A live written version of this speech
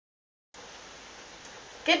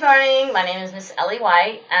Good morning. My name is Miss Ellie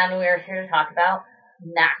White, and we're here to talk about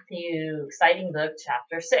Matthew, exciting book,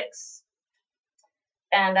 chapter 6.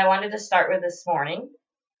 And I wanted to start with this morning,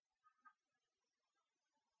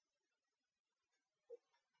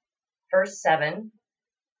 verse 7.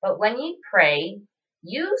 But when ye pray,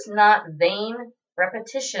 use not vain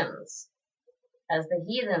repetitions, as the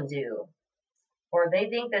heathen do, for they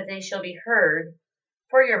think that they shall be heard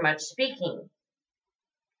for your much speaking.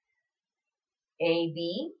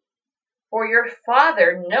 A.B. For your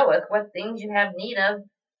Father knoweth what things you have need of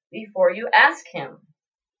before you ask him.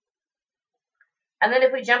 And then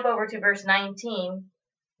if we jump over to verse 19,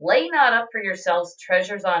 lay not up for yourselves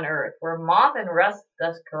treasures on earth, where moth and rust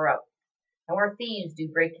doth corrupt, and where thieves do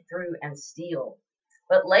break through and steal.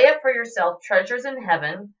 But lay up for yourself treasures in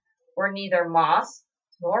heaven, where neither moth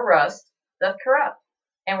nor rust doth corrupt,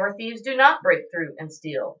 and where thieves do not break through and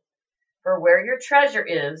steal. For where your treasure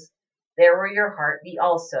is, there will your heart be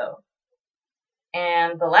also.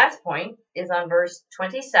 And the last point is on verse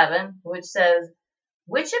 27, which says,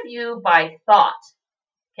 which of you by thought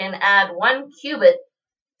can add 1 cubit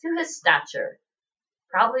to his stature?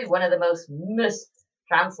 Probably one of the most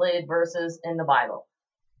mistranslated verses in the Bible.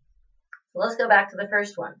 So let's go back to the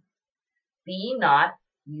first one. Be not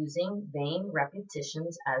using vain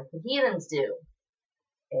repetitions as the heathens do,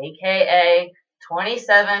 aka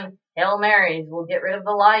 27 Hail Marys will get rid of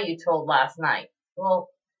the lie you told last night. Well,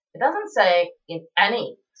 it doesn't say in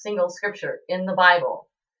any single scripture in the Bible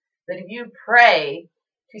that if you pray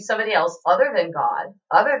to somebody else other than God,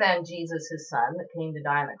 other than Jesus, his son, that came to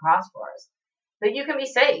die on the cross for us, that you can be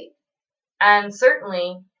saved. And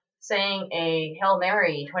certainly saying a Hail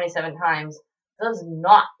Mary 27 times does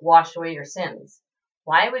not wash away your sins.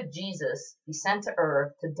 Why would Jesus be sent to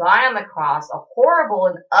earth to die on the cross, a horrible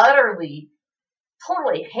and utterly,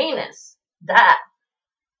 totally heinous death,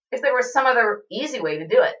 if there was some other easy way to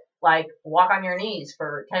do it? Like walk on your knees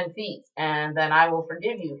for 10 feet and then I will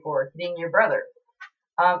forgive you for hitting your brother.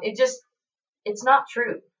 It's not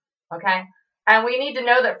true. Okay. And we need to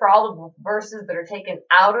know that for all the verses that are taken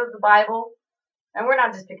out of the Bible, and we're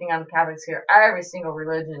not just picking on the Catholics here, every single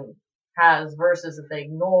religion has verses that they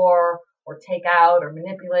ignore or take out or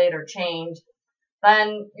manipulate or change,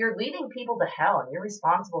 then you're leading people to hell and you're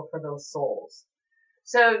responsible for those souls.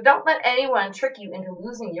 So don't let anyone trick you into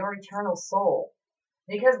losing your eternal soul,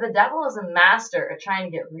 because the devil is a master at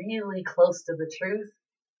trying to get really close to the truth,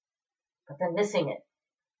 but then missing it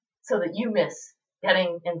so that you miss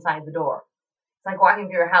getting inside the door. It's like walking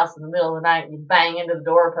through your house in the middle of the night and you bang into the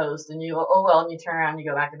doorpost and you, oh well, and you turn around and you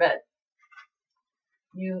go back to bed.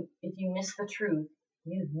 If you miss the truth,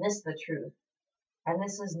 you've missed the truth. And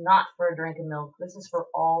this is not for a drink of milk. This is for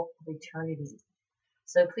all of eternity.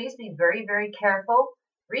 So please be very, very careful.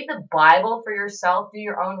 Read the Bible for yourself. Do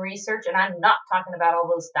your own research. And I'm not talking about all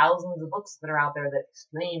those thousands of books that are out there that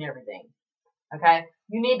explain everything. Okay?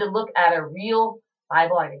 You need to look at a real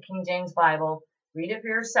Bible, like a King James Bible. Read it for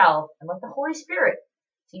yourself and let the Holy Spirit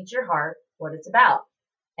teach your heart what it's about.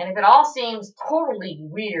 And if it all seems totally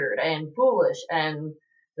weird and foolish and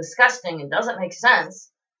disgusting and doesn't make sense,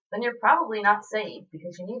 then you're probably not saved,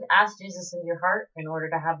 because you need to ask Jesus into your heart in order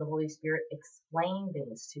to have the Holy Spirit explain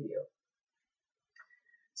things to you.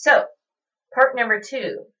 So, part number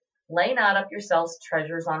 2, lay not up yourselves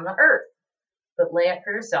treasures on the earth, but lay up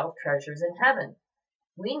for yourself treasures in heaven.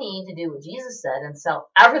 We need to do what Jesus said and sell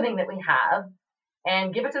everything that we have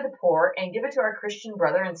and give it to the poor and give it to our Christian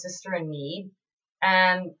brother and sister in need.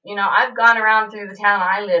 And, I've gone around through the town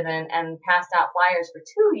I live in and passed out flyers for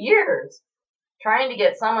 2 years trying to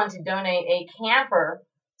get someone to donate a camper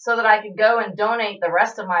so that I could go and donate the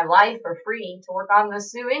rest of my life for free to work on the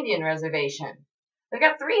Sioux Indian Reservation. They've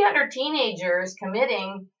got 300 teenagers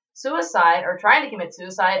committing suicide or trying to commit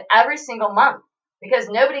suicide every single month because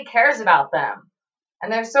nobody cares about them.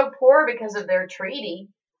 And they're so poor because of their treaty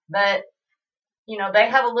that, they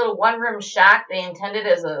have a little one-room shack they intended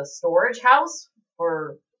as a storage house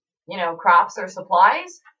for, crops or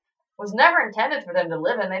supplies. Was never intended for them to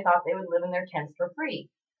live in. They thought they would live in their tents for free.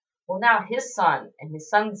 Well, now his son and his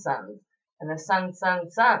son's sons and the son's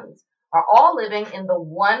son's sons are all living in the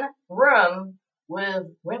one room with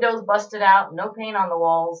windows busted out, no paint on the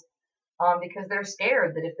walls, because they're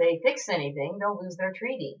scared that if they fix anything, they'll lose their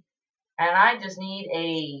treaty. And I just need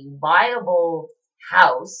a viable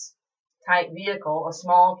house type vehicle, a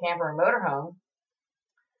small camper or motorhome,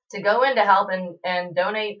 to go in to help and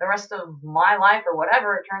donate the rest of my life or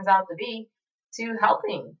whatever it turns out to be to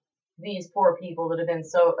helping these poor people that have been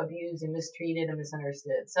so abused and mistreated and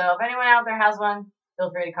misunderstood. So if anyone out there has one,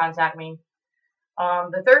 feel free to contact me.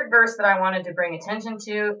 The third verse that I wanted to bring attention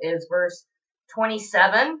to is verse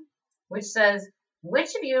 27, which says, Which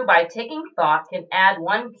of you, by taking thought, can add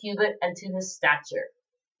 1 cubit unto his stature?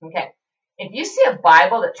 Okay. If you see a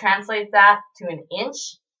Bible that translates that to an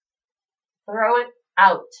inch, throw it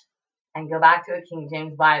out and go back to a King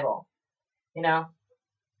James Bible. You know,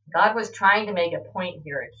 God was trying to make a point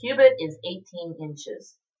here. A cubit is 18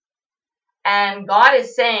 inches. And God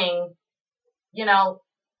is saying, you know,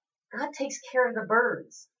 God takes care of the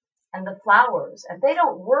birds and the flowers, and they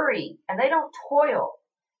don't worry and they don't toil.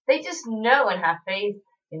 They just know and have faith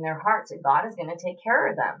in their hearts that God is going to take care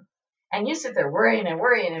of them. And you sit there worrying and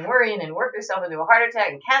worrying and worrying and work yourself into a heart attack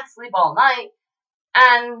and can't sleep all night.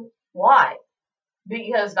 And why?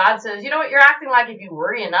 Because God says, you know what, you're acting like if you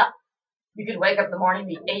worry enough, you could wake up in the morning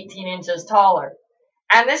and be 18 inches taller.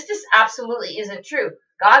 And this just absolutely isn't true.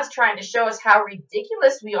 God's trying to show us how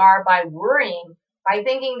ridiculous we are by worrying, by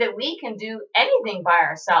thinking that we can do anything by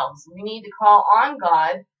ourselves. We need to call on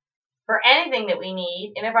God for anything that we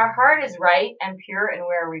need. And if our heart is right and pure and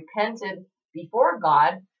we're repented before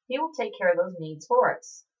God, He will take care of those needs for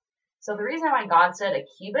us. So the reason why God said a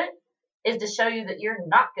cubit is to show you that you're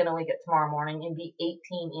not going to wake up tomorrow morning and be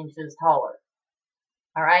 18 inches taller.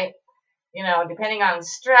 All right? You know, depending on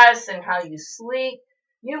stress and how you sleep,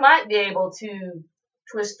 you might be able to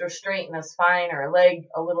twist or straighten a spine or a leg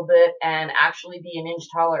a little bit and actually be an inch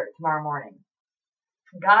taller tomorrow morning.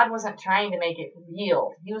 God wasn't trying to make it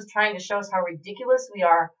real. He was trying to show us how ridiculous we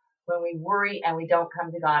are when we worry and we don't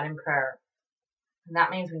come to God in prayer. And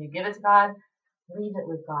that means when you give it to God, leave it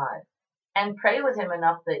with God. And pray with Him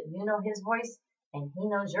enough that you know His voice and He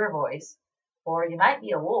knows your voice. Or you might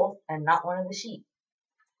be a wolf and not one of the sheep.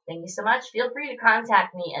 Thank you so much. Feel free to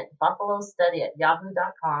contact me at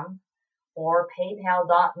buffalostudy@yahoo.com or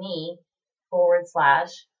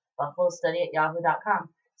paypal.me/buffalostudy@yahoo.com.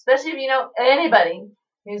 Especially if you know anybody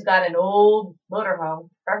who's got an old motorhome,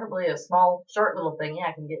 preferably a small, short little thing. Yeah,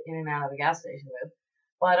 I can get in and out of the gas station with.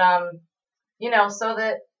 But, you know, so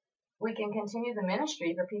that we can continue the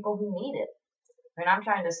ministry for people who need it. I mean, I'm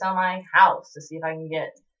trying to sell my house to see if I can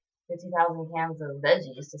get 50,000 cans of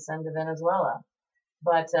veggies to send to Venezuela.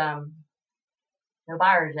 But no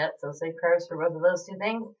buyers yet, so say prayers for both of those two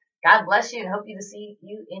things. God bless you and hope to see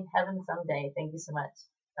you in heaven someday. Thank you so much.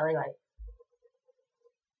 Ellie White.